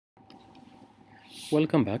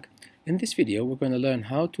Welcome back. In this video, we're going to learn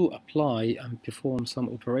how to apply and perform some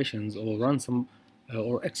operations or run some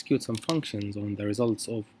or execute some functions on the results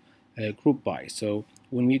of GroupBy. So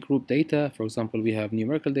when we group data, for example, we have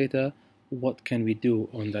numerical data, what can we do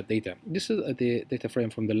on that data? This is the data frame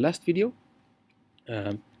from the last video,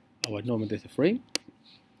 our normal data frame.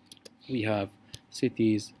 We have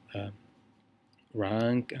cities,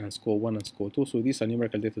 rank, and score 1 and score 2. So these are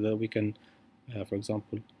numerical data that we can, for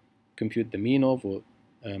example, compute the mean of or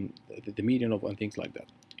the median of and things like that.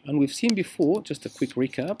 And we've seen before, just a quick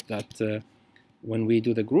recap, that when we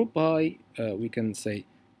do the group by, we can say,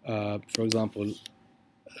 for example,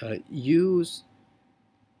 use,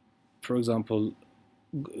 for example,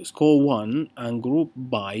 score 1 and group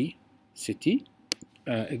by city.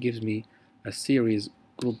 It gives me a series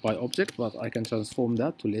group by object, but I can transform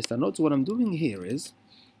that to list. And notice what I'm doing here is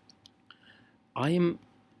I am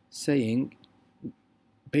saying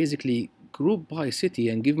basically group by city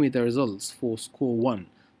and give me the results for score 1.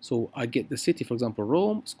 So I get the city, for example,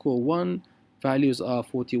 Rome, score 1, values are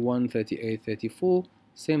 41, 38, 34.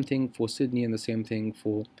 Same thing for Sydney and the same thing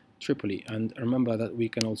for Tripoli. And remember that we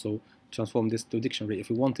can also transform this to dictionary if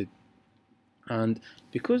we wanted. And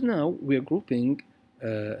because now we're grouping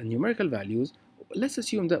numerical values, let's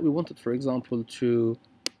assume that we wanted, for example, to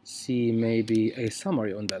see maybe a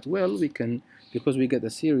summary on that. Well, we can, because we get a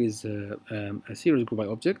series group by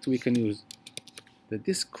object, we can use the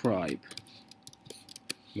describe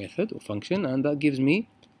method or function, and that gives me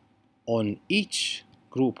on each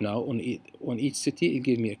group now, on each city, it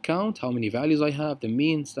gives me a count, how many values I have, the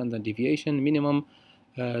mean, standard deviation, minimum,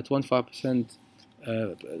 25%,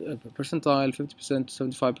 percentile, 50%,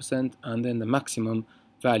 75%, and then the maximum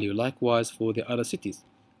value. Likewise for the other cities,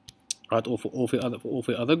 right, or for all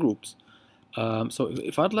the other groups. So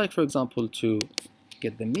if I'd like, for example, to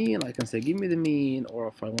get the mean, I can say give me the mean, or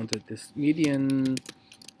if I wanted this median,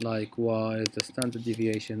 likewise the standard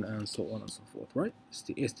deviation, and so on and so forth, right? It's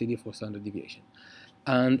the STD for standard deviation.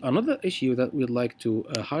 And another issue that we'd like to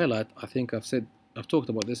highlight, I think I've talked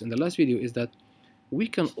about this in the last video, is that we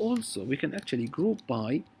can actually group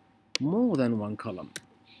by more than one column.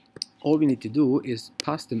 All we need to do is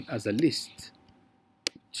pass them as a list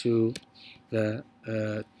to the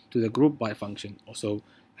group by function. Also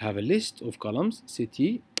have a list of columns,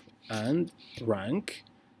 city and rank,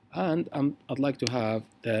 and I'd like to have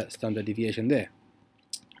the standard deviation there.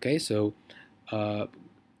 Okay, so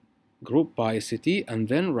group by city and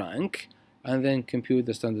then rank, and then compute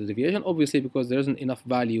the standard deviation. Obviously, because there isn't enough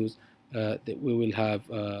values, that we will have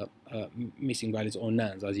missing values or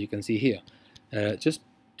nans, as you can see here. Just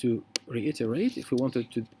to reiterate, if we wanted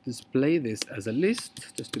to display this as a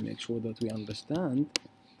list, just to make sure that we understand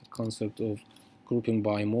the concept of grouping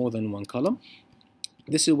by more than one column,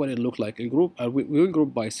 this is what it looked like. We will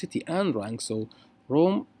group by city and rank. So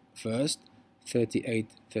Rome first, 38,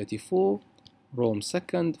 34, Rome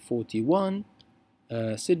second, 41,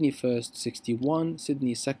 Sydney first, 61,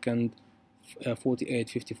 Sydney second, 48,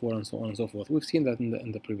 54, and so on and so forth. We've seen that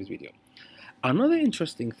in the previous video. Another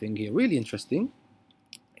interesting thing here, really interesting,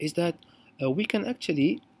 is that we can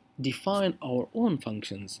actually define our own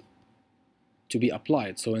functions to be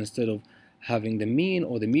applied. So instead of having the mean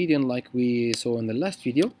or the median like we saw in the last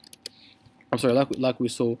video, I'm sorry, like we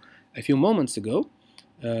saw a few moments ago,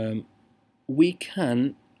 we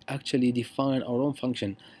can actually define our own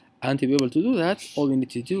function. And to be able to do that, all we need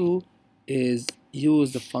to do is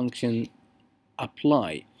use the function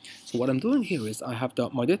apply. So what I'm doing here is I have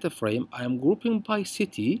my data frame, I am grouping by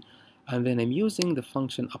city, and then I'm using the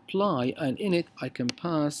function apply, and in it I can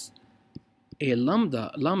pass a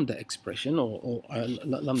lambda expression or a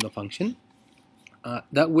lambda function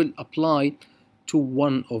that will apply to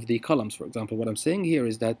one of the columns. For example, what I'm saying here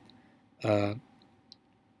is that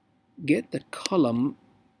get the column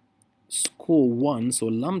score 1, so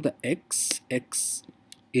lambda x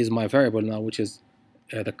is my variable now, which is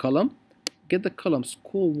the column. Get the column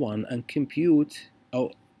score 1 and compute,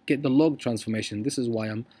 get the log transformation. This is why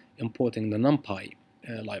I'm importing the NumPy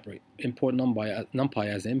library. Import NumPy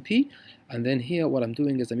as MP, and then here what I'm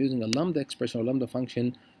doing is I'm using a lambda expression or lambda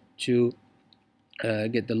function to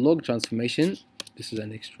get the log transformation. This is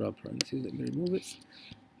an extra parenthesis, let me remove it.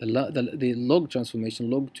 The log transformation,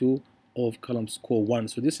 log2 of column score 1.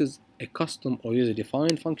 So this is a custom or user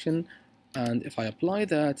defined function, and if I apply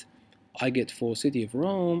that, I get for city of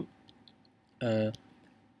Rome,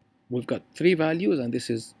 we've got 3 values, and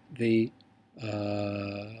this is the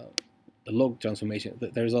log transformation,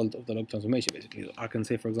 the result of the log transformation. Basically, I can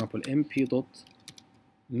say, for example, mp dot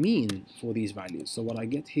mean for these values. So what I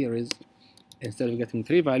get here is, instead of getting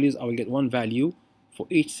 3 values, I will get 1 value for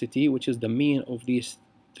each city, which is the mean of these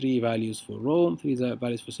 3 values for Rome, 3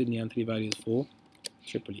 values for Sydney, and 3 values for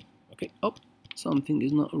Tripoli. Okay, oh, something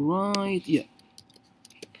is not right. Yeah,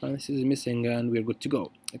 this is missing and we're good to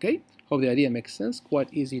go. Okay, hope the idea makes sense.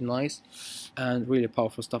 Quite easy, nice, and really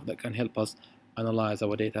powerful stuff that can help us analyze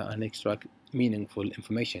our data and extract meaningful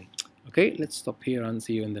information. Okay, let's stop here and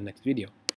see you in the next video.